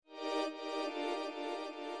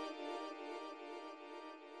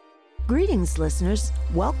Greetings, listeners.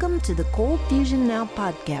 Welcome to the Cold Fusion Now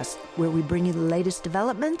podcast, where we bring you the latest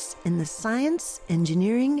developments in the science,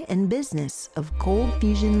 engineering, and business of cold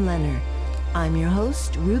fusion LENR. I'm your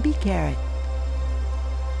host, Ruby Carrot.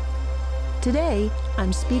 Today,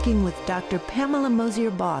 I'm speaking with Dr. Pamela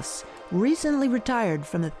Mosier-Boss, recently retired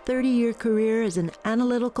from a 30-year career as an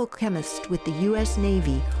analytical chemist with the U.S.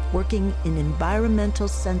 Navy, working in environmental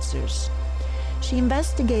sensors. She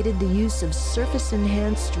investigated the use of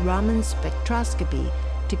surface-enhanced Raman spectroscopy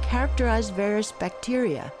to characterize various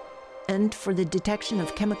bacteria and for the detection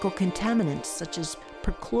of chemical contaminants such as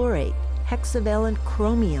perchlorate, hexavalent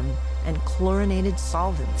chromium, and chlorinated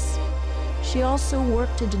solvents. She also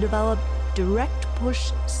worked to develop direct push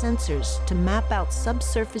sensors to map out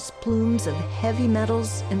subsurface plumes of heavy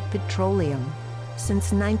metals and petroleum.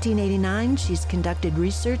 Since 1989, she's conducted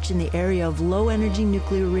research in the area of low-energy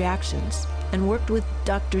nuclear reactions and worked with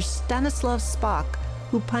Dr. Stanislav Spock,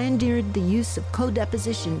 who pioneered the use of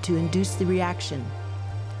co-deposition to induce the reaction.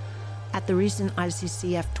 At the recent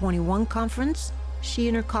ICCF 21 conference, she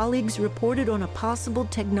and her colleagues reported on a possible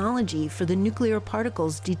technology for the nuclear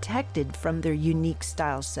particles detected from their unique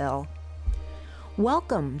style cell.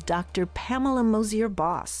 Welcome, Dr. Pamela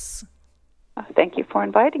Mosier-Boss. Thank you for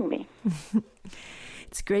inviting me.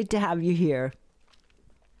 It's great to have you here.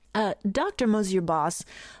 Dr. Mosier-Boss,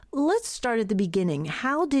 let's start at the beginning.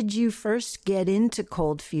 How did you first get into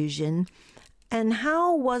cold fusion, and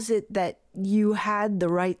how was it that you had the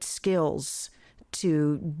right skills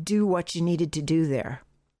to do what you needed to do there?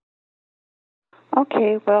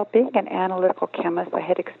 Okay, well, being an analytical chemist, I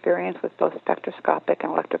had experience with both spectroscopic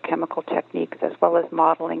and electrochemical techniques, as well as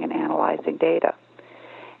modeling and analyzing data.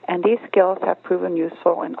 And these skills have proven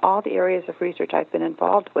useful in all the areas of research I've been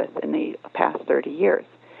involved with in the past 30 years.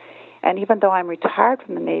 And even though I'm retired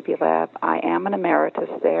from the Navy lab, I am an emeritus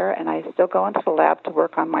there, and I still go into the lab to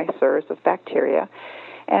work on my SIRS of bacteria.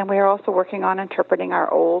 And we are also working on interpreting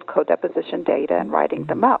our old co-deposition data and writing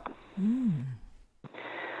them up.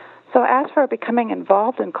 So as for becoming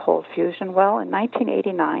involved in cold fusion, well, in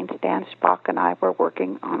 1989, Stan Spock and I were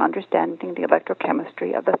working on understanding the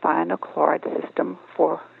electrochemistry of the thionyl-chloride system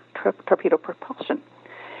for torpedo propulsion.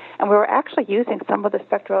 And we were actually using some of the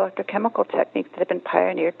spectroelectrochemical techniques that had been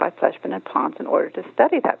pioneered by Fleischmann and Pons in order to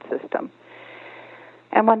study that system.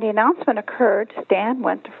 And when the announcement occurred, Stan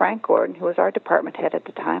went to Frank Gordon, who was our department head at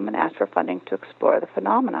the time, and asked for funding to explore the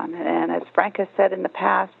phenomenon. And as Frank has said in the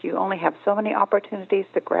past, you only have so many opportunities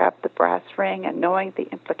to grab the brass ring, and knowing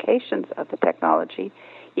the implications of the technology,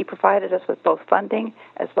 he provided us with both funding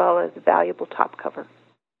as well as a valuable top cover.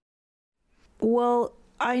 Well,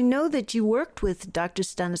 I know that you worked with Dr.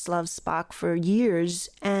 Stanislav Spock for years,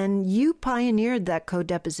 and you pioneered that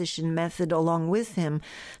co-deposition method along with him.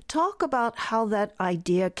 Talk about how that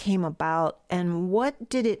idea came about, and what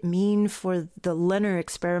did it mean for the LENR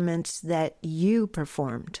experiments that you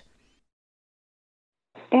performed?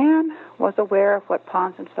 Stan was aware of what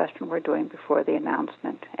Pons and Fleischmann were doing before the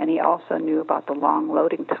announcement, and he also knew about the long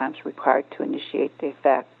loading times required to initiate the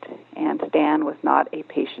effect, and Stan was not a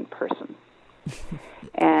patient person.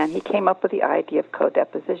 And he came up with the idea of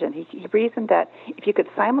co-deposition. He reasoned that if you could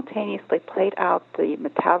simultaneously plate out the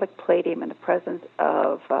metallic palladium in the presence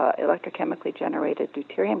of electrochemically generated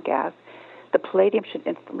deuterium gas, the palladium should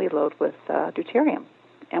instantly load with deuterium.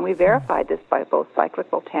 And we verified this by both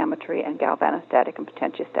cyclic voltammetry and galvanostatic and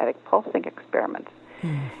potentiostatic pulsing experiments.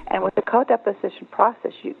 And with the co-deposition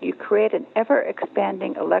process, you create an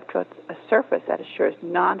ever-expanding electrode surface that assures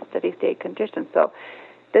non-steady-state conditions. So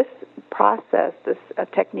this process, this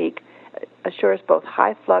technique, assures both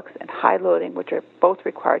high flux and high loading, which are both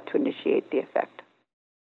required to initiate the effect.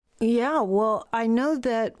 Yeah, well, I know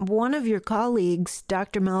that one of your colleagues,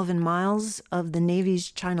 Dr. Melvin Miles of the Navy's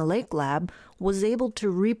China Lake Lab, was able to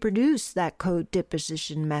reproduce that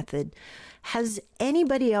co-deposition method. Has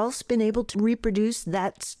anybody else been able to reproduce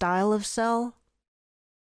that style of cell?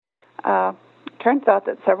 Turns out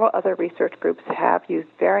that several other research groups have used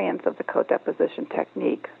variants of the co-deposition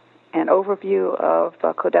technique. An overview of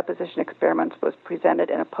co-deposition experiments was presented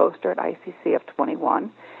in a poster at ICCF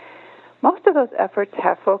 21. Most of those efforts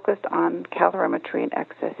have focused on calorimetry and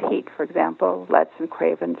excess heat. For example, Letts and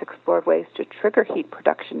Cravens explored ways to trigger heat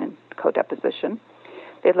production in co-deposition.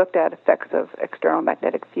 They looked at effects of external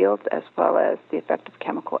magnetic fields as well as the effect of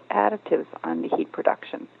chemical additives on the heat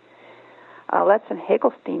production. Letts and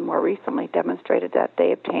Hagelstein more recently demonstrated that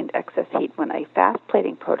they obtained excess heat when a fast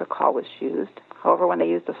plating protocol was used. However, when they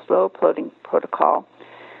used a slow plating protocol,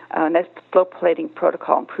 this slow plating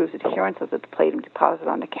protocol improves adherence of the palladium deposit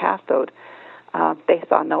on the cathode, they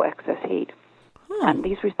saw no excess heat. And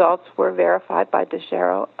these results were verified by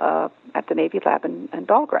DeGero at the Navy lab in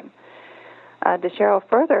Dahlgren. DeShero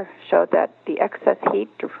further showed that the excess heat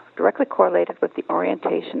directly correlated with the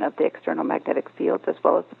orientation of the external magnetic fields as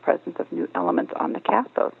well as the presence of new elements on the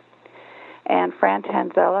cathode. And Fran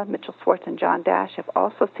Tanzella, Mitchell Swartz, and John Dash have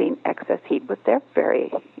also seen excess heat with their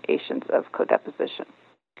variations of co-deposition.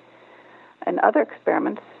 In other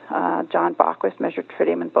experiments, John Bockwurst measured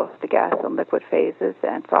tritium in both the gas and liquid phases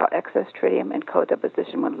and saw excess tritium in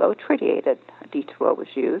co-deposition when low tritiated D2O was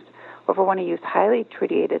used. However, when he used highly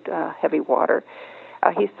tritiated heavy water,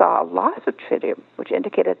 he saw a loss of tritium, which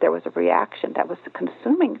indicated there was a reaction that was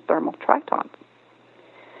consuming thermal tritons.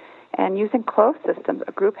 And using closed systems,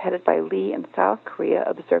 a group headed by Lee in South Korea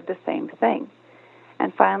observed the same thing.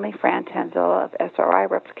 And finally, Fran Tanzella of SRI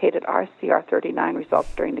replicated our CR39 results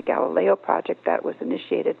during the Galileo project that was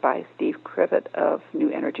initiated by Steve Krivet of New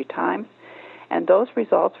Energy Times. And those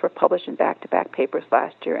results were published in back-to-back papers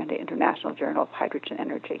last year in the International Journal of Hydrogen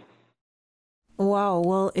Energy. Wow,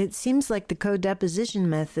 well, it seems like the co-deposition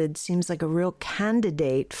method seems like a real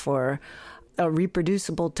candidate for a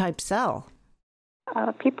reproducible type cell.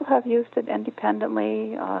 People have used it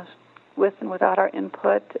independently, with and without our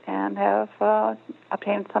input, and have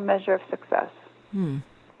obtained some measure of success.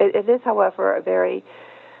 It is, however, a very,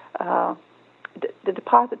 the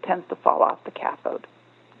deposit tends to fall off the cathode,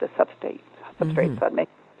 the substrate, so it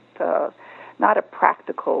makes it not a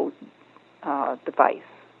practical device,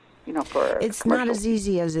 for It's not as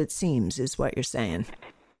easy as it seems, is what you're saying.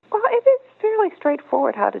 Well, it is fairly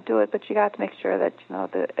straightforward how to do it, but you got to make sure that,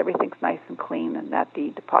 that everything's nice and clean and that the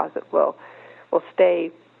deposit will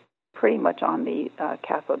stay pretty much on the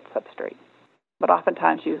cathode substrate. But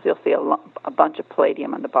oftentimes you'll see a bunch of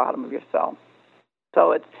palladium on the bottom of your cell.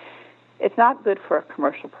 So it's not good for a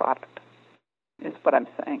commercial product, is what I'm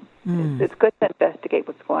saying. It's good to investigate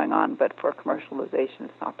what's going on, but for commercialization,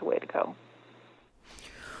 it's not the way to go.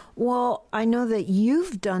 Well, I know that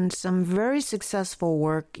you've done some very successful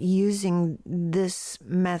work using this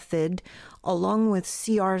method along with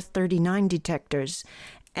CR39 detectors,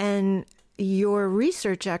 and your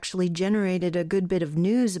research actually generated a good bit of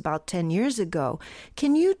news about 10 years ago.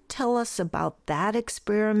 Can you tell us about that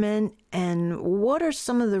experiment and what are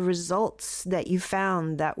some of the results that you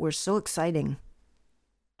found that were so exciting?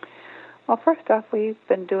 Well, first off, we've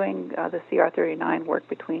been doing the CR39 work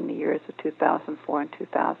between the years of 2004 and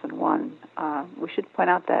 2001. We should point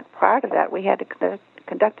out that prior to that, we had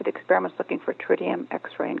conducted experiments looking for tritium,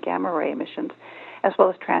 X-ray, and gamma ray emissions, as well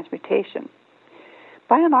as transmutation.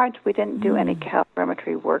 By and large, we didn't do any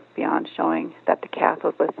calorimetry work beyond showing that the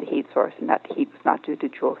cathode was the heat source and that the heat was not due to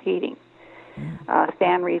Joule heating.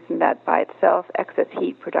 Stan reasoned that by itself, excess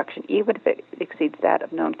heat production, even if it exceeds that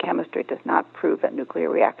of known chemistry, does not prove that nuclear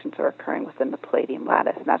reactions are occurring within the palladium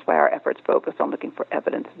lattice, and that's why our efforts focused on looking for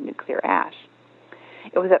evidence of nuclear ash.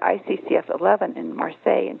 It was at ICCF 11 in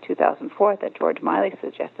Marseille in 2004 that George Miley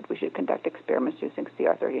suggested we should conduct experiments using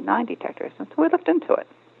CR39 detectors, and so we looked into it.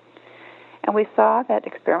 And we saw that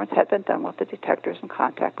experiments had been done with the detectors in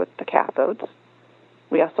contact with the cathodes.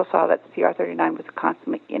 We also saw that CR39 was a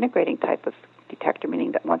constantly integrating type of detector,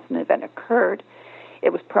 meaning that once an event occurred,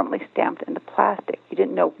 it was permanently stamped in the plastic. You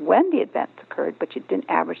didn't know when the events occurred, but you didn't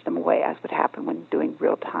average them away, as would happen when doing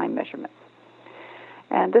real-time measurements.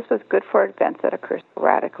 And this was good for events that occur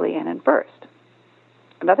sporadically and in bursts.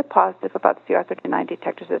 Another positive about CR39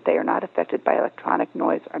 detectors is that they are not affected by electronic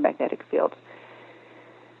noise or magnetic fields.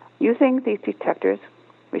 Using these detectors,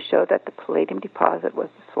 we showed that the palladium deposit was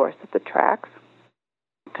the source of the tracks.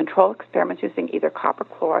 Control experiments using either copper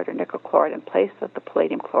chloride or nickel chloride in place of the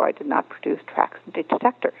palladium chloride did not produce tracks in the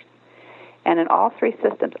detectors. And in all three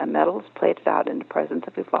systems, a metal is plated out in the presence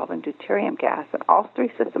of evolving deuterium gas, and all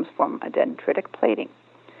three systems form a dendritic plating.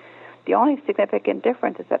 The only significant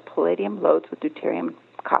difference is that palladium loads with deuterium,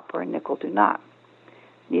 copper, and nickel do not.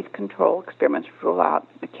 These control experiments rule out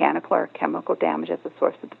mechanical or chemical damage as the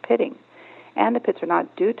source of the pitting. And the pits are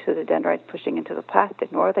not due to the dendrites pushing into the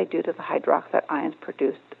plastic, nor are they due to the hydroxide ions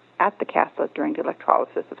produced at the cathode during the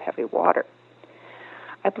electrolysis of heavy water.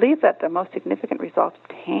 I believe that the most significant results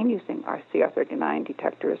obtained using our CR39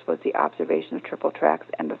 detectors was the observation of triple tracks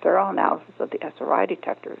and the thorough analysis of the SRI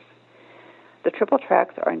detectors. The triple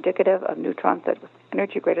tracks are indicative of neutrons that with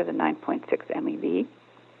energy greater than 9.6 MeV.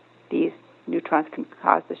 These neutrons can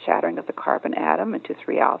cause the shattering of the carbon atom into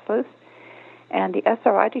 3 alphas, and the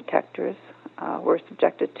SRI detectors were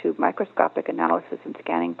subjected to microscopic analysis and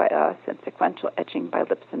scanning by us and sequential etching by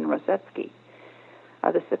Lipson and Rosetsky.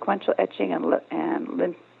 The sequential etching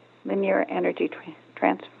and linear energy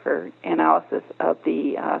transfer analysis of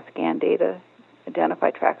the scan data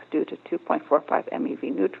identify tracks due to 2.45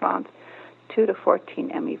 MeV neutrons, 2 to 14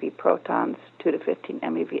 MeV protons, 2 to 15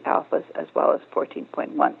 MeV alphas, as well as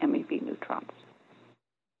 14.1 MeV neutrons.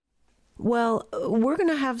 Well, we're going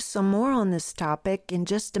to have some more on this topic in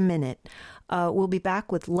just a minute. We'll be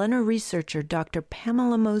back with LENR researcher Dr.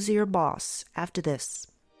 Pamela Mosier-Boss after this.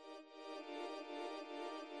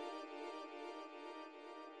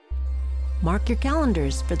 Mark your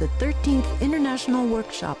calendars for the 13th International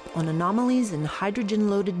Workshop on Anomalies in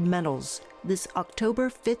Hydrogen-Loaded Metals this October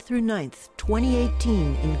 5th through 9th,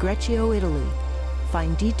 2018 in Greccio, Italy.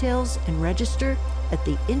 Find details and register at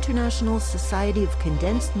the International Society of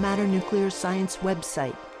Condensed Matter Nuclear Science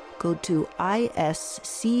website. Go to iscmns.org.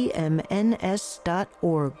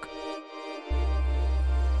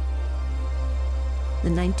 The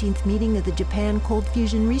 19th meeting of the Japan Cold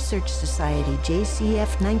Fusion Research Society,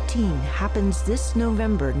 JCF-19, happens this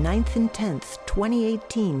November 9th and 10th,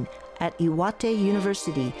 2018, at Iwate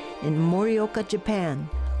University in Morioka, Japan.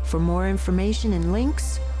 For more information and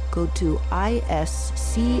links, go to iscmns.org.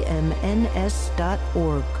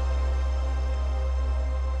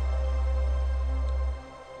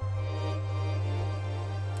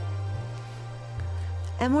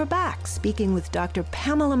 And we're back speaking with Dr.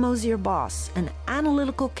 Pamela Mosier-Boss, an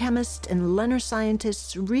analytical chemist and LENR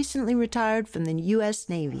scientist recently retired from the U.S.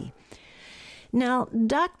 Navy. Now,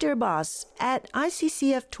 Dr. Boss, at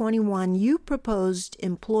ICCF 21, you proposed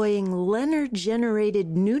employing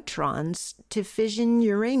LENR-generated neutrons to fission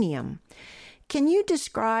uranium. Can you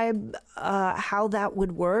describe how that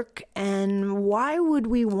would work, and why would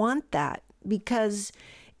we want that? Because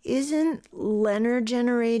isn't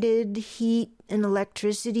LENR-generated heat and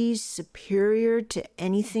electricity superior to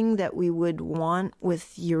anything that we would want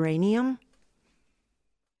with uranium?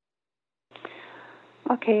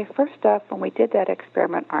 Okay, first up, when we did that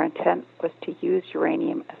experiment, our intent was to use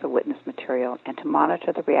uranium as a witness material and to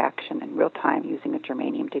monitor the reaction in real time using a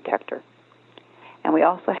germanium detector. And we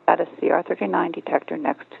also had a CR39 detector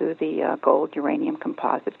next to the gold-uranium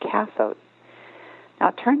composite cathode. Now,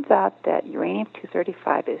 it turns out that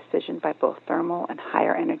uranium-235 is fissioned by both thermal and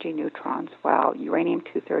higher energy neutrons, while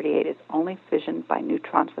uranium-238 is only fissioned by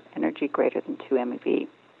neutrons with energy greater than 2 MeV.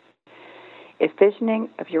 If fissioning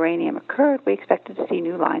of uranium occurred, we expected to see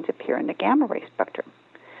new lines appear in the gamma ray spectrum.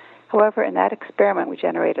 However, in that experiment, we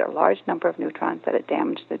generated a large number of neutrons that had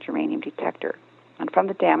damaged the germanium detector. And from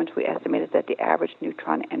the damage, we estimated that the average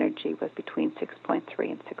neutron energy was between 6.3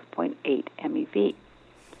 and 6.8 MeV.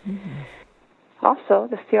 Mm-hmm. Also,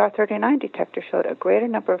 the CR39 detector showed a greater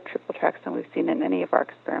number of triple tracks than we've seen in any of our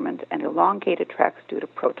experiments, and elongated tracks due to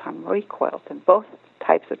proton recoils, and both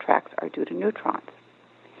types of tracks are due to neutrons.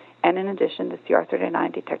 And in addition, the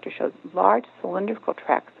CR39 detector showed large cylindrical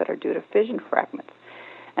tracks that are due to fission fragments,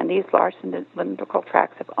 and these large cylindrical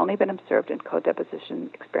tracks have only been observed in co-deposition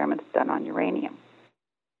experiments done on uranium.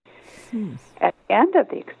 At the end of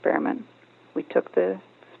the experiment, we took the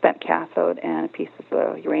spent cathode and a piece of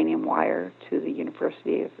the uranium wire to the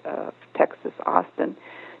University of Texas, Austin,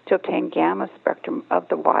 to obtain gamma spectrum of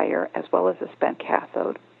the wire as well as the spent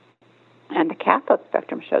cathode. And the cathode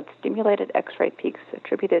spectrum showed stimulated X-ray peaks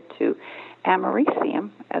attributed to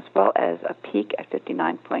americium, as well as a peak at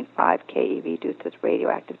 59.5 keV due to the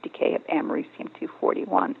radioactive decay of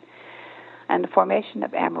americium-241. And the formation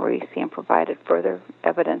of americium provided further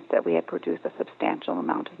evidence that we had produced a substantial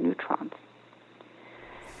amount of neutrons.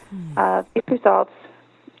 These results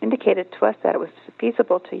indicated to us that it was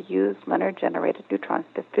feasible to use LENR-generated neutrons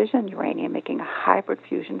to fission uranium, making a hybrid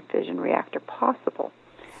fusion-fission reactor possible.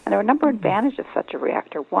 And there are a number of advantages of such a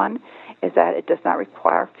reactor. One is that it does not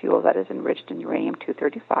require fuel that is enriched in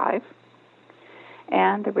uranium-235,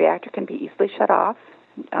 and the reactor can be easily shut off.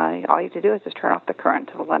 All you have to do is just turn off the current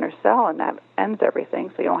to the LENR cell, and that ends everything,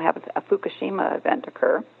 so you don't have a Fukushima event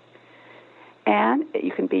occur. And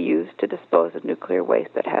you can be used to dispose of nuclear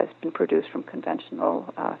waste that has been produced from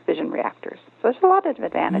conventional fission reactors. So there's a lot of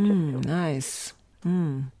advantages. Nice.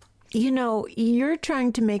 You know, you're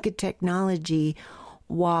trying to make a technology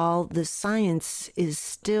while the science is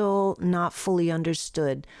still not fully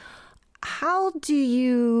understood. How do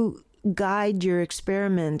you guide your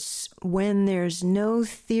experiments when there's no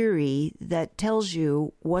theory that tells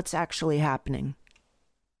you what's actually happening?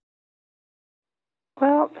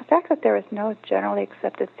 Well, the fact that there is no generally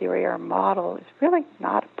accepted theory or model is really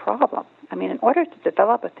not a problem. I mean, in order to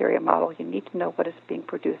develop a theory or model, you need to know what is being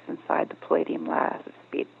produced inside the palladium lattice,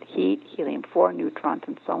 be it heat, helium-4, neutrons,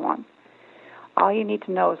 and so on. All you need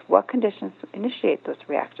to know is what conditions initiate those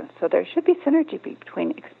reactions. So there should be synergy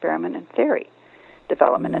between experiment and theory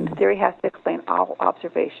development, and the theory has to explain all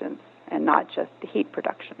observations and not just the heat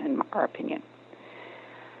production, in our opinion.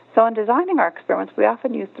 So in designing our experiments, we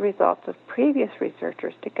often use the results of previous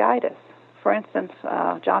researchers to guide us. For instance,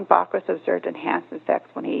 John Bockris observed enhanced effects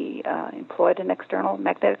when he employed an external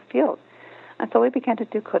magnetic field. And so we began to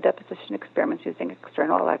do co-deposition experiments using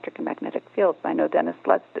external electric and magnetic fields. I know Dennis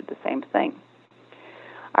Lutz did the same thing.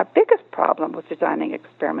 Our biggest problem with designing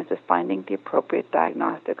experiments is finding the appropriate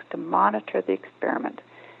diagnostics to monitor the experiment,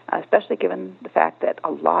 especially given the fact that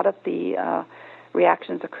a lot of the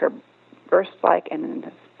reactions occur burst-like and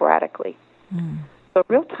sporadically. So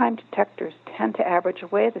real-time detectors tend to average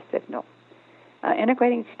away the signal.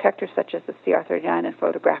 Integrating detectors such as the CR39 and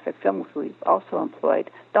photographic film, which we've also employed,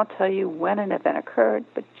 don't tell you when an event occurred,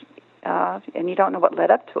 but and you don't know what led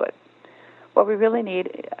up to it. What we really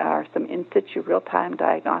need are some in-situ real-time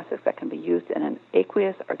diagnostics that can be used in an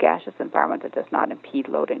aqueous or gaseous environment that does not impede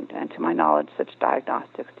loading. And to my knowledge, such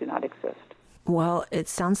diagnostics do not exist. Well, it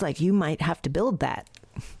sounds like you might have to build that.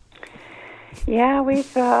 Yeah,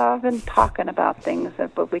 we've been talking about things,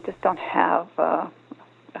 but we just don't have a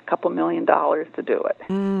couple $1 million to do it.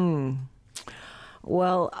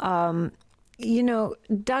 Well,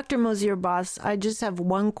 Dr. Mosier-Boss, I just have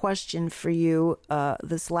one question for you,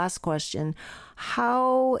 this last question.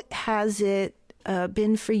 How has it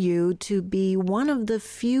been for you to be one of the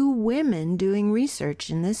few women doing research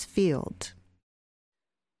in this field?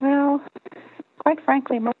 Well, quite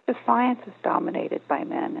frankly, most of science is dominated by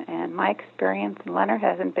men, and my experience in LENR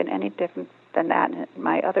hasn't been any different than that in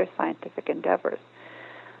my other scientific endeavors.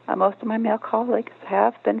 Most of my male colleagues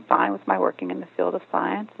have been fine with my working in the field of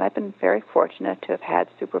science, and I've been very fortunate to have had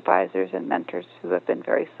supervisors and mentors who have been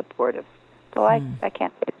very supportive. So I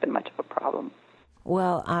can't say it's been much of a problem.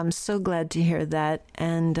 Well, I'm so glad to hear that.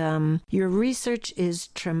 And your research is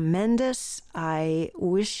tremendous. I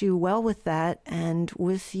wish you well with that and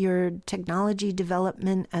with your technology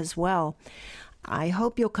development as well. I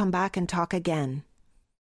hope you'll come back and talk again.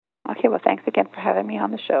 Okay, well, thanks again for having me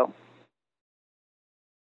on the show.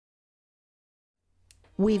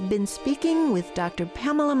 We've been speaking with Dr.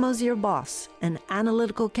 Pamela Mosier-Boss, an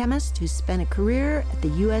analytical chemist who spent a career at the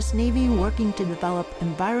U.S. Navy working to develop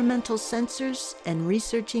environmental sensors and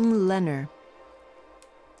researching LENR.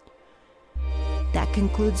 That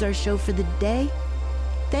concludes our show for the day.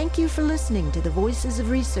 Thank you for listening to the voices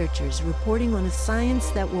of researchers reporting on a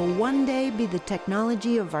science that will one day be the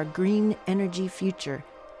technology of our green energy future,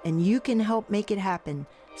 and you can help make it happen.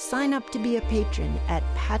 Sign up to be a patron at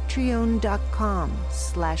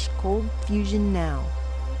patreon.com/coldfusionnow.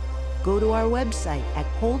 Go to our website at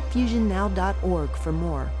coldfusionnow.org for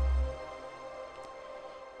more.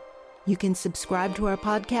 You can subscribe to our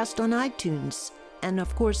podcast on iTunes, and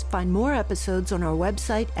of course find more episodes on our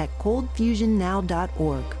website at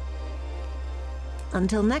coldfusionnow.org.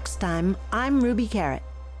 Until next time, I'm Ruby Carrot.